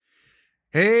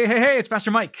Hey, it's Pastor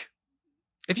Mike.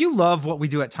 If you love what we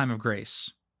do at Time of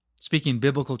Grace, speaking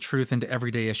biblical truth into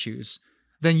everyday issues,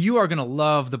 then you are going to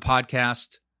love the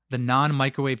podcast, The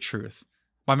Non-Microwave Truth,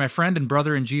 by my friend and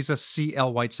brother in Jesus,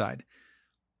 C.L. Whiteside.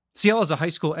 C.L. is a high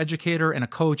school educator and a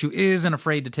coach who isn't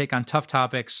afraid to take on tough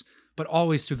topics, but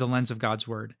always through the lens of God's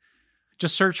Word.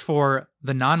 Just search for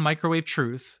The Non-Microwave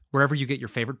Truth wherever you get your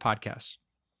favorite podcasts.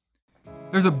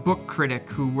 There's a book critic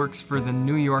who works for the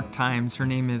New York Times. Her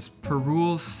name is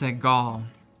Parul Sehgal,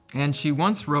 and she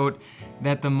once wrote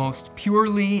that the most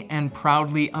purely and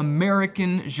proudly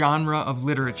American genre of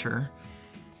literature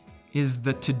is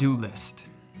the to-do list.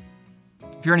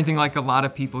 If you're anything like a lot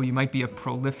of people, you might be a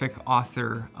prolific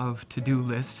author of to-do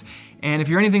lists. And if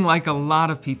you're anything like a lot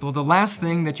of people, the last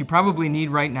thing that you probably need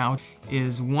right now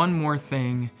is one more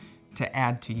thing to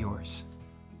add to yours.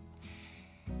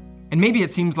 And maybe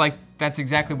it seems like that's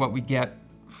exactly what we get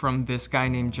from this guy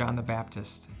named John the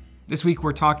Baptist. This week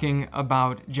we're talking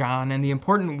about John and the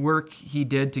important work he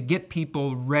did to get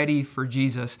people ready for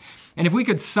Jesus. And if we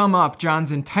could sum up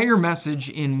John's entire message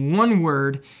in one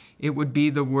word, it would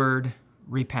be the word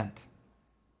repent.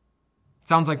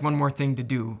 Sounds like one more thing to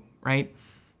do, right?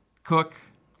 Cook,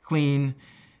 clean,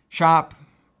 shop,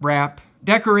 wrap,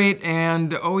 decorate,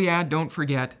 and oh yeah, don't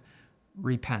forget,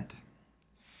 repent.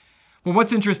 Well,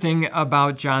 what's interesting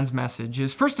about John's message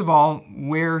is, first of all,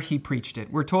 where he preached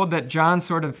it. We're told that John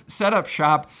sort of set up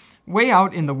shop way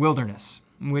out in the wilderness,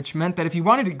 which meant that if you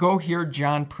wanted to go hear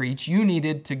John preach, you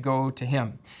needed to go to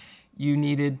him. You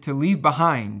needed to leave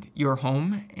behind your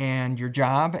home and your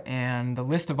job and the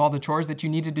list of all the chores that you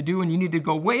needed to do, and you needed to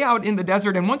go way out in the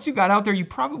desert. And once you got out there, you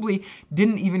probably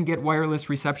didn't even get wireless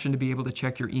reception to be able to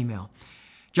check your email.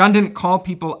 John didn't call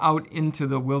people out into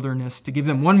the wilderness to give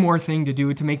them one more thing to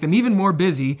do, to make them even more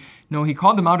busy. No, he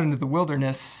called them out into the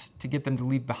wilderness to get them to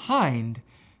leave behind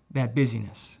that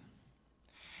busyness.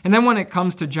 And then when it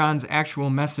comes to John's actual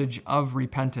message of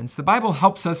repentance, the Bible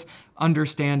helps us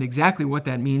understand exactly what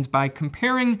that means by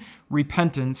comparing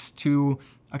repentance to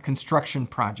a construction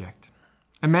project.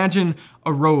 Imagine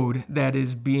a road that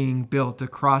is being built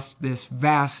across this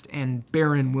vast and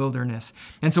barren wilderness.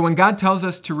 And so when God tells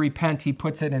us to repent, he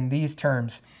puts it in these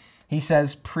terms. He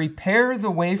says, "Prepare the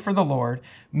way for the Lord,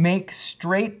 make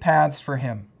straight paths for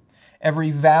him. Every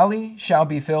valley shall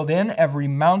be filled in, every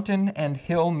mountain and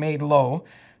hill made low.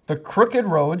 The crooked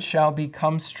road shall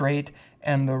become straight,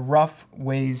 and the rough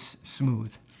ways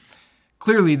smooth."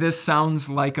 Clearly, this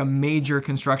sounds like a major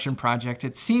construction project.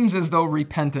 It seems as though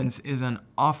repentance is an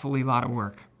awfully lot of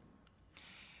work.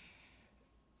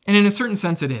 And in a certain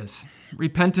sense, it is.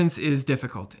 Repentance is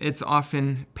difficult. It's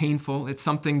often painful. It's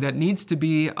something that needs to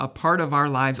be a part of our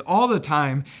lives all the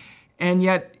time. And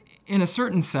yet, in a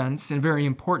certain sense, in a very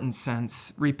important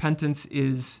sense, repentance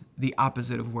is the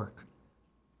opposite of work.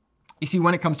 You see,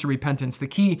 when it comes to repentance, the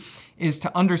key is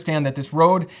to understand that this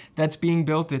road that's being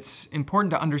built, it's important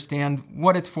to understand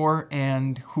what it's for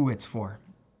and who it's for.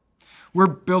 We're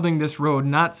building this road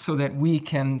not so that we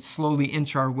can slowly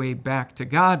inch our way back to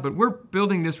God, but we're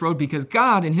building this road because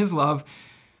God, in his love,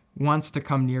 wants to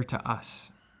come near to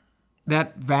us.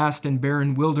 That vast and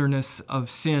barren wilderness of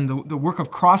sin, the work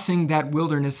of crossing that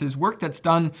wilderness is work that's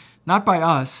done not by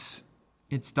us,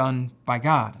 it's done by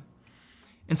God.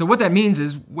 And so what that means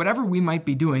is whatever we might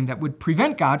be doing that would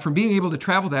prevent God from being able to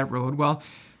travel that road, well,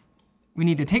 we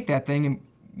need to take that thing and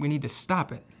we need to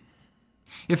stop it.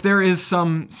 If there is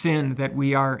some sin that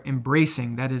we are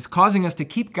embracing that is causing us to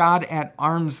keep God at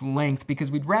arm's length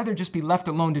because we'd rather just be left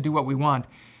alone to do what we want,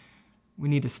 we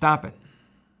need to stop it.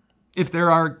 If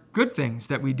there are good things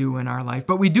that we do in our life,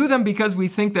 but we do them because we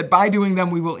think that by doing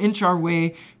them we will inch our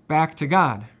way back to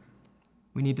God,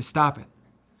 we need to stop it.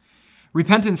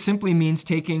 Repentance simply means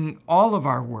taking all of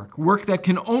our work that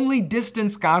can only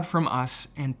distance God from us,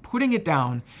 and putting it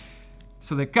down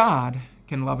so that God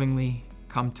can lovingly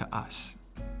come to us.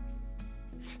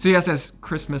 So yes, as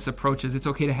Christmas approaches, it's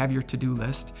okay to have your to-do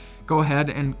list. Go ahead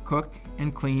and cook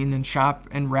and clean and shop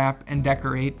and wrap and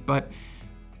decorate, but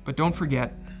don't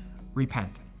forget,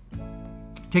 repent.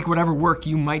 Take whatever work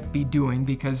you might be doing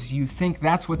because you think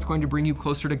that's what's going to bring you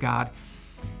closer to God,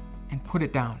 and put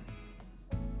it down.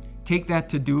 Take that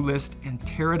to-do list and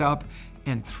tear it up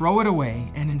and throw it away,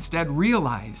 and instead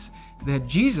realize that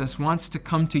Jesus wants to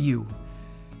come to you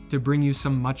to bring you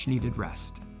some much-needed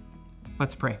rest.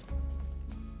 Let's pray.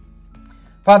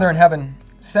 Father in heaven,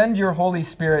 send your Holy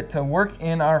Spirit to work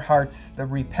in our hearts the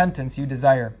repentance you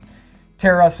desire.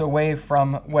 Tear us away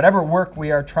from whatever work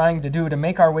we are trying to do to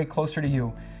make our way closer to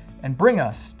you, and bring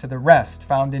us to the rest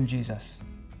found in Jesus.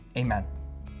 Amen.